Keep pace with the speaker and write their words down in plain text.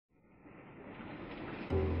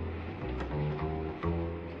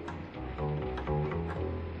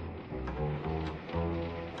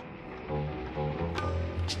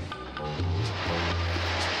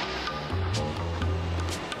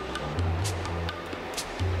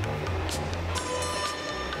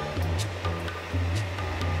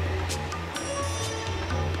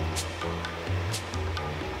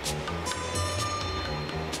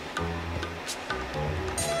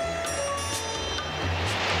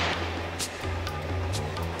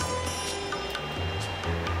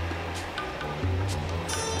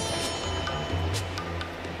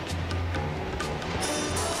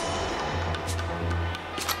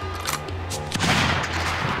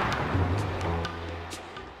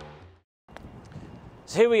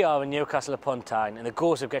So here we are in Newcastle upon Tyne, and the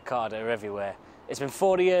ghosts of Get Carter are everywhere. It's been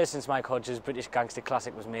 40 years since Mike Hodges' British gangster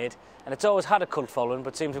classic was made, and it's always had a cult following,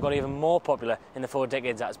 but seems to have got even more popular in the 4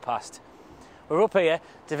 decades that has passed. We're up here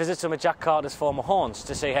to visit some of Jack Carter's former haunts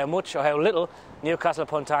to see how much or how little Newcastle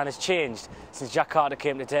upon Tyne has changed since Jack Carter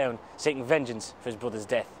came to town seeking vengeance for his brother's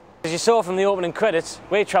death. As you saw from the opening credits,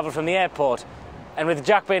 we travelled from the airport, and with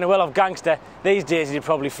Jack being a well-off gangster, these days he'd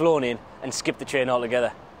probably flown in and skipped the train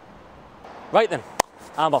altogether. Right then,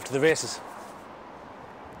 I'm off to the races.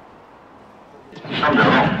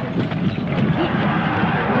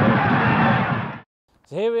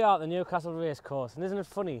 So here we are at the Newcastle racecourse, and isn't it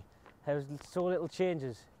funny how so little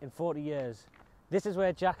changes in 40 years? This is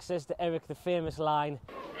where Jack says to Eric the famous line,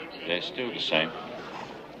 "They're still the same.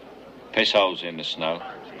 Piss holes in the snow.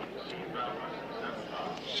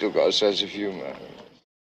 Still got a sense of humour."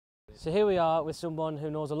 So here we are with someone who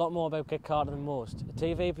knows a lot more about Get Carter than most, a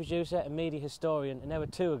TV producer, a media historian, and now a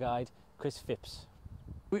tour guide, Chris Phipps.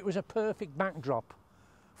 It was a perfect backdrop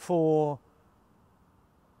for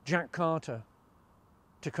Jack Carter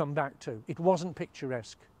to come back to. It wasn't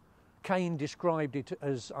picturesque. Kane described it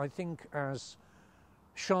as, I think, as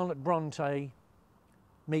Charlotte Bronte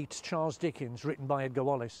meets Charles Dickens, written by Edgar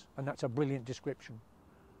Wallace, and that's a brilliant description.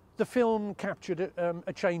 The film captured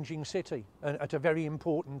a changing city at a very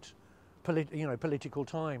important political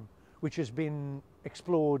time, which has been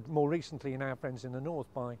explored more recently in Our Friends in the North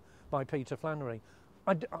by Peter Flannery.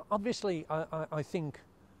 Obviously, I think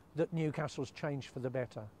that Newcastle's changed for the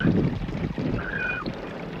better.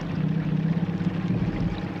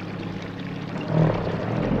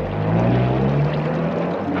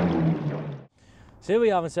 So here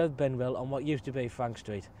we are in South Benwell on what used to be Frank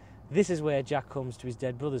Street. This is where Jack comes to his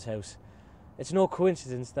dead brother's house. It's no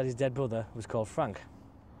coincidence that his dead brother was called Frank.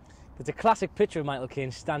 There's a classic picture of Michael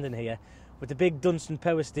Caine standing here with the big Dunstan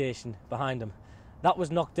power station behind him. That was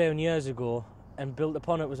knocked down years ago, and built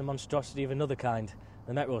upon it was a monstrosity of another kind,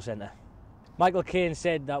 the Metro Centre. Michael Caine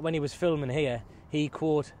said that when he was filming here, he,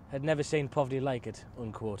 quote, had never seen poverty like it,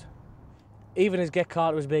 unquote. Even as Get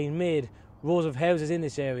Carter was being made, rows of houses in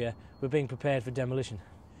this area were being prepared for demolition.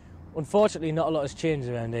 Unfortunately, not a lot has changed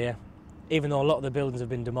around here. Even though a lot of the buildings have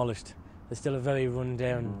been demolished, there's still a very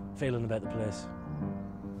run-down feeling about the place.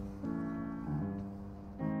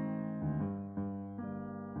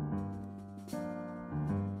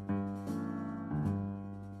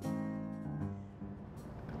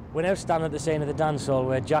 We're now standing at the scene of the dance hall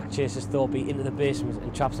where Jack chases Thorpe into the basement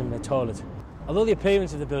and traps him in the toilet. Although the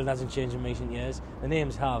appearance of the building hasn't changed in recent years, the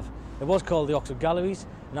names have. It was called the Oxford Galleries,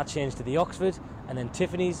 and that changed to the Oxford, and then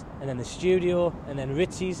Tiffany's, and then the Studio, and then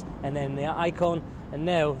Ritzy's, and then the Icon, and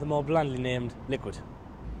now the more blandly named Liquid.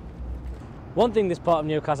 One thing this part of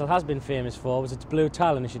Newcastle has been famous for was its Blue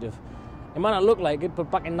Tile Initiative. It might not look like it,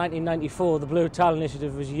 but back in 1994 the Blue Tile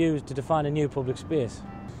Initiative was used to define a new public space.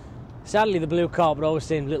 Sadly, the blue carpet always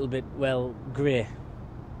seemed a little bit, well, grey.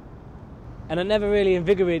 And it never really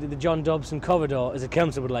invigorated the John Dobson corridor as the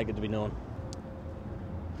council would like it to be known.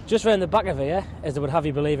 Just round the back of here, as they would have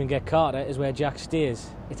you believe in Get Carter, is where Jack stays.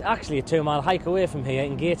 It's actually a 2-mile hike away from here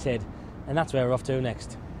in Gateshead, and that's where we're off to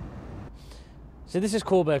next. So this is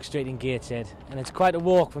Coburg Street in Gateshead, and it's quite a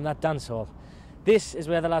walk from that dance hall. This is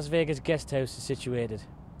where the Las Vegas Guest House is situated.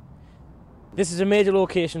 This is a major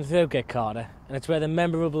location throughout Get Carter, and it's where the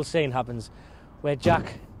memorable scene happens, where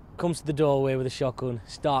Jack comes to the doorway with a shotgun,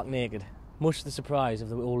 stark naked, much to the surprise of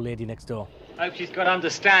the old lady next door. Hope she's got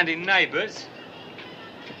understanding neighbours.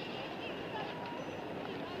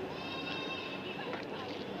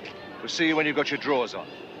 We'll see you when you've got your drawers on.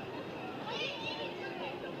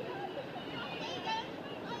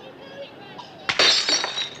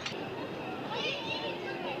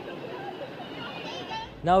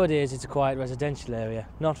 Nowadays it's a quiet residential area,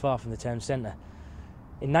 not far from the town centre.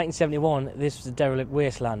 In 1971 this was a derelict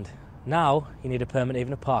wasteland. Now you need a permit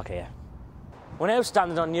even to park here. We're now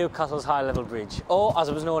standing on Newcastle's High Level Bridge, or as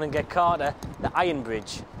it was known in Get Carter, the Iron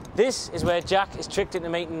Bridge. This is where Jack is tricked into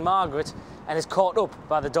meeting Margaret and is caught up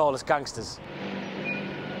by the Dawless gangsters.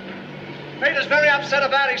 Peter's very upset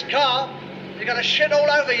about his car. You're going to shit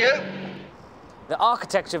all over you. The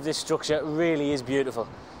architecture of this structure really is beautiful,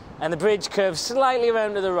 and the bridge curves slightly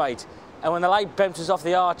around to the right, and when the light bounces off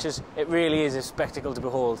the arches, it really is a spectacle to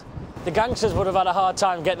behold. The gangsters would have had a hard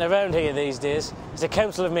time getting around here these days, as the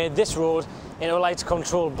council have made this road into a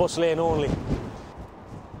lights-controlled bus lane only.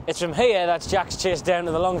 It's from here that Jack's chased down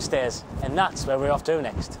to the Longstairs, and that's where we're off to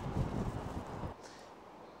next.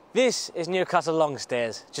 This is Newcastle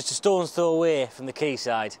Longstairs, just a stone's throw away from the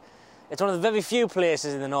quayside. It's one of the very few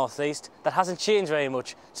places in the northeast that hasn't changed very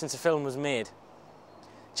much since the film was made.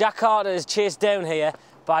 Jack Carter is chased down here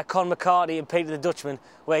by by Con McCarty and Peter the Dutchman,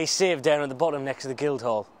 where he's saved down at the bottom next to the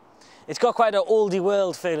Guildhall. It's got quite an oldie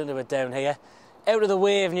world feeling to it down here, out of the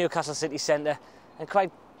way of Newcastle city centre, and quite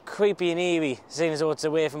creepy and eerie, seeing as though it's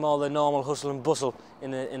away from all the normal hustle and bustle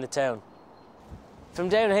in the town. From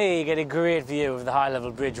down here you get a great view of the high level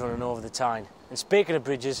bridge running over the Tyne. And speaking of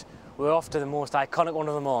bridges, we're off to the most iconic one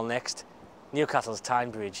of them all next, Newcastle's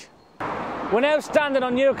Tyne Bridge. We're now standing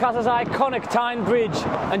on Newcastle's iconic Tyne Bridge,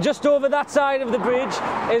 and just over that side of the bridge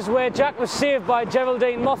is where Jack was saved by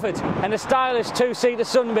Geraldine Moffat and a stylish two-seater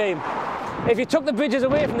Sunbeam. If you took the bridges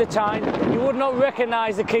away from the Tyne, you would not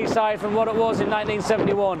recognise the quayside from what it was in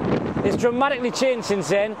 1971. It's dramatically changed since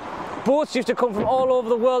then. Boats used to come from all over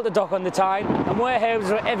the world to dock on the Tyne, and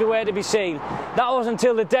warehouses were everywhere to be seen. That was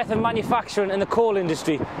until the death of manufacturing and the coal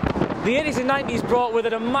industry. The 80s and 90s brought with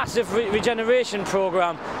it a massive regeneration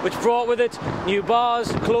programme, which brought with it new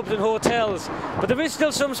bars, clubs and hotels. But there is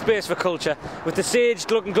still some space for culture, with the Sage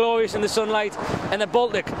looking glorious in the sunlight and the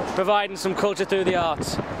Baltic providing some culture through the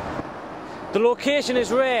arts. The location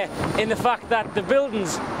is rare in the fact that the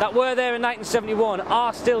buildings that were there in 1971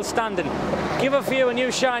 are still standing. Give a few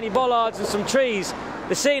new shiny bollards and some trees,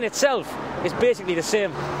 the scene itself is basically the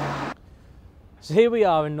same. So here we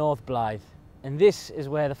are in North Blythe, and this is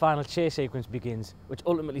where the final chase sequence begins, which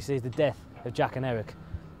ultimately sees the death of Jack and Eric.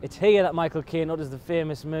 It's here that Michael Caine utters the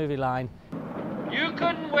famous movie line, You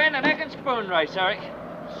couldn't win an egg and spoon race, Eric.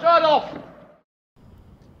 Shut off!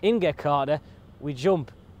 In Get Carter, we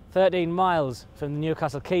jump 13 miles from the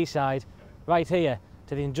Newcastle quayside right here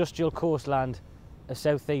to the industrial coastland of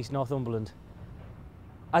southeast Northumberland.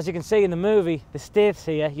 As you can see in the movie, the staiths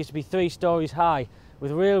here used to be 3 stories high,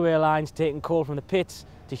 with railway lines taking coal from the pits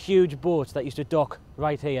to huge boats that used to dock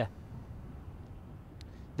right here.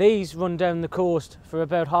 These run down the coast for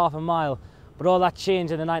about half a mile, but all that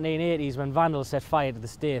changed in the 1980s when vandals set fire to the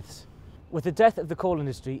staiths. With the death of the coal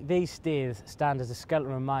industry, these staiths stand as a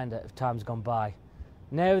skeleton reminder of times gone by.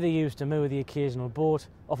 Now they're used to moor the occasional boat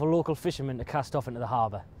off a local fisherman to cast off into the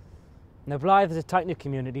harbour. Now Blythe is a tight-knit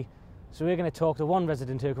community, so we're going to talk to one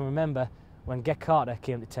resident who can remember when Get Carter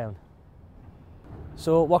came to town.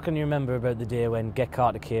 So what can you remember about the day when Get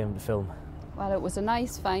Carter came to film? Well, it was a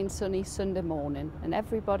nice, fine, sunny Sunday morning, and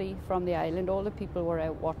everybody from the island, all the people were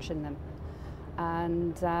out watching them.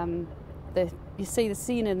 And you see the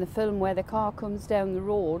scene in the film where the car comes down the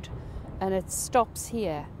road and it stops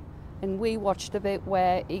here. And we watched the bit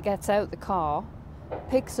where he gets out the car,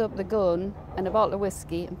 picks up the gun and a bottle of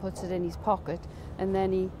whiskey and puts it in his pocket, and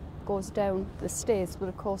then he goes down the stairs. But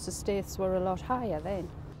of course the stairs were a lot higher then.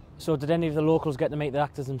 So did any of the locals get to meet the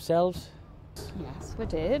actors themselves? Yes, we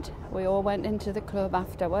did. We all went into the club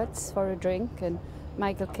afterwards for a drink, and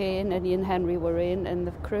Michael Caine and Ian Henry were in, and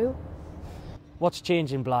the crew. What's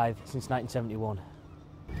changed in Blythe since 1971?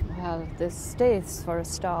 Well, the staiths for a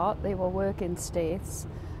start, they were working staiths.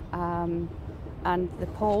 And the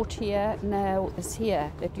port here now is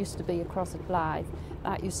here. It used to be across at Blythe.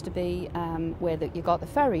 That used to be where you got the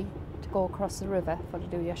ferry to go across the river to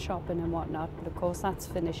do your shopping and whatnot. But of course that's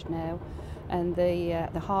finished now, and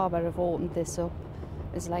the harbour have opened this up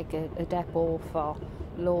as like a depot for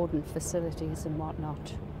loading facilities and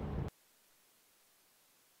whatnot.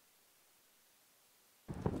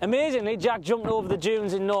 Amazingly, Jack jumped over the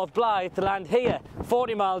dunes in North Blythe to land here,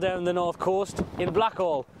 40 miles down the north coast in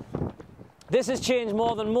Blackhall. This has changed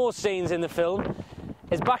more than most scenes in the film,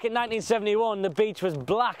 as back in 1971 the beach was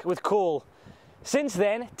black with coal. Since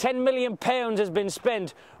then, £10 million has been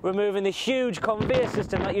spent removing the huge conveyor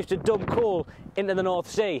system that used to dump coal into the North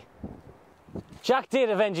Sea. Jack did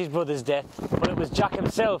avenge his brother's death, but it was Jack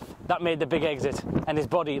himself that made the big exit, and his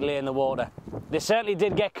body lay in the water. They certainly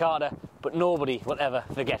did get Carter, but nobody will ever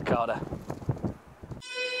forget Carter.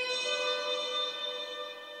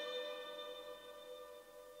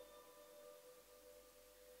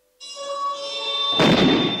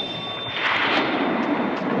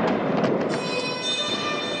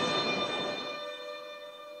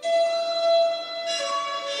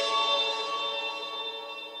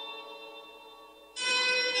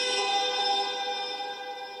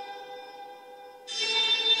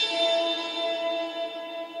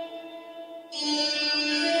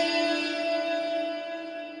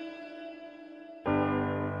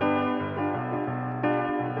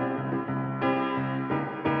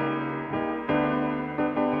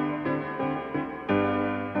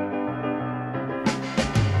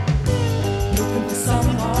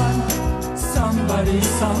 Somebody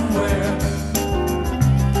somewhere,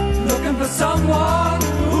 looking for someone